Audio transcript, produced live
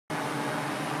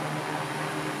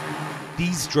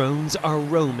These drones are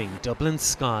roaming Dublin's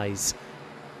skies.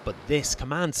 But this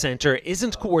command centre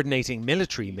isn't coordinating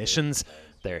military missions,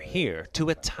 they're here to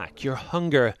attack your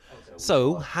hunger.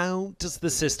 So how does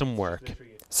the system work?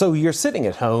 So you're sitting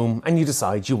at home and you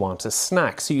decide you want a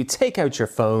snack. So you take out your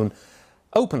phone,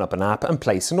 open up an app and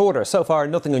place an order. So far,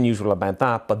 nothing unusual about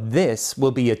that, but this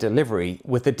will be a delivery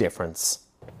with a difference.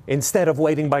 Instead of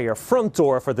waiting by your front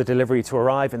door for the delivery to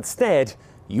arrive, instead,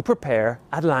 you prepare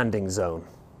a landing zone.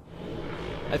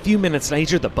 A few minutes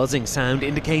later, the buzzing sound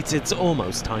indicates it's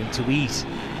almost time to eat.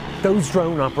 Those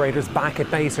drone operators back at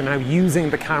base are now using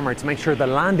the camera to make sure the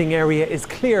landing area is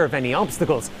clear of any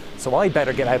obstacles, so I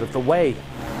better get out of the way.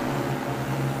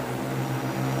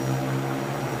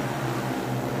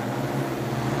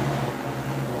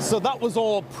 So that was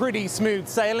all pretty smooth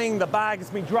sailing. The bag has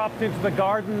been dropped into the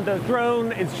garden. The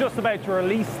drone is just about to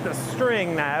release the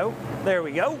string now. There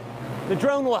we go. The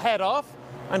drone will head off,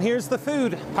 and here's the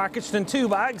food packaged in 2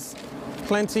 bags.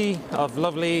 Plenty of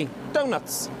lovely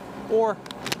donuts, or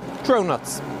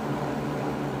dronuts.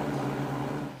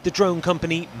 The drone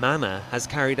company Manna has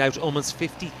carried out almost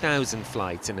 50,000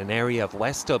 flights in an area of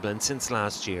West Dublin since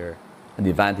last year. And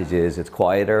the advantage is it's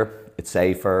quieter, it's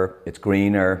safer, it's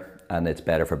greener, and it's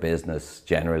better for business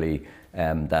generally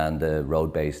than the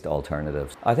road-based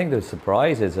alternatives. I think the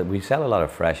surprise is that we sell a lot of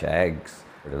fresh eggs,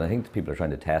 and I think people are trying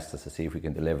to test us to see if we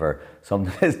can deliver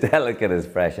something as delicate as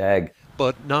fresh egg.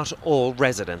 But not all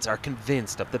residents are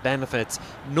convinced of the benefits.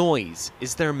 Noise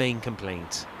is their main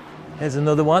complaint. Here's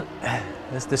another one.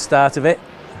 That's the start of it.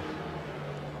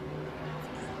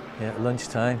 Yeah,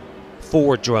 lunchtime.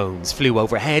 4 drones flew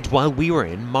overhead while we were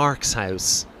in Mark's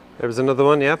house. There was another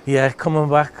one, yeah? Yeah, coming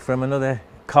back from another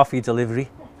coffee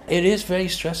delivery. It is very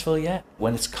stressful, yeah.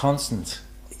 When it's constant,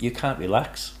 you can't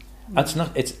relax.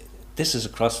 This is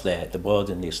across the board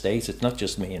in the States. It's not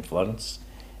just me in Florence.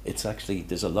 It's actually,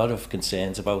 there's a lot of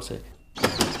concerns about it.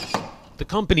 The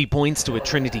company points to a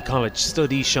Trinity College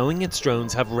study showing its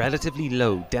drones have relatively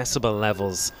low decibel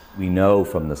levels. We know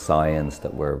from the science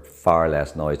that we're far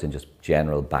less noise than just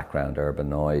general background urban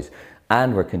noise,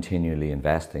 and we're continually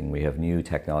investing. We have new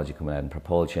technology coming out in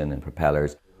propulsion and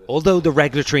propellers. Although the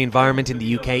regulatory environment in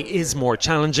the UK is more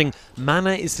challenging,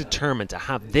 Manna is determined to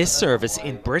have this service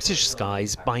in British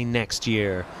skies by next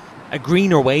year. A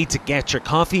greener way to get your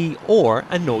coffee, or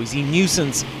a noisy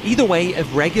nuisance. Either way,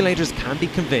 if regulators can be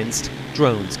convinced,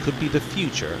 drones could be the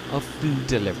future of food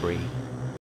delivery.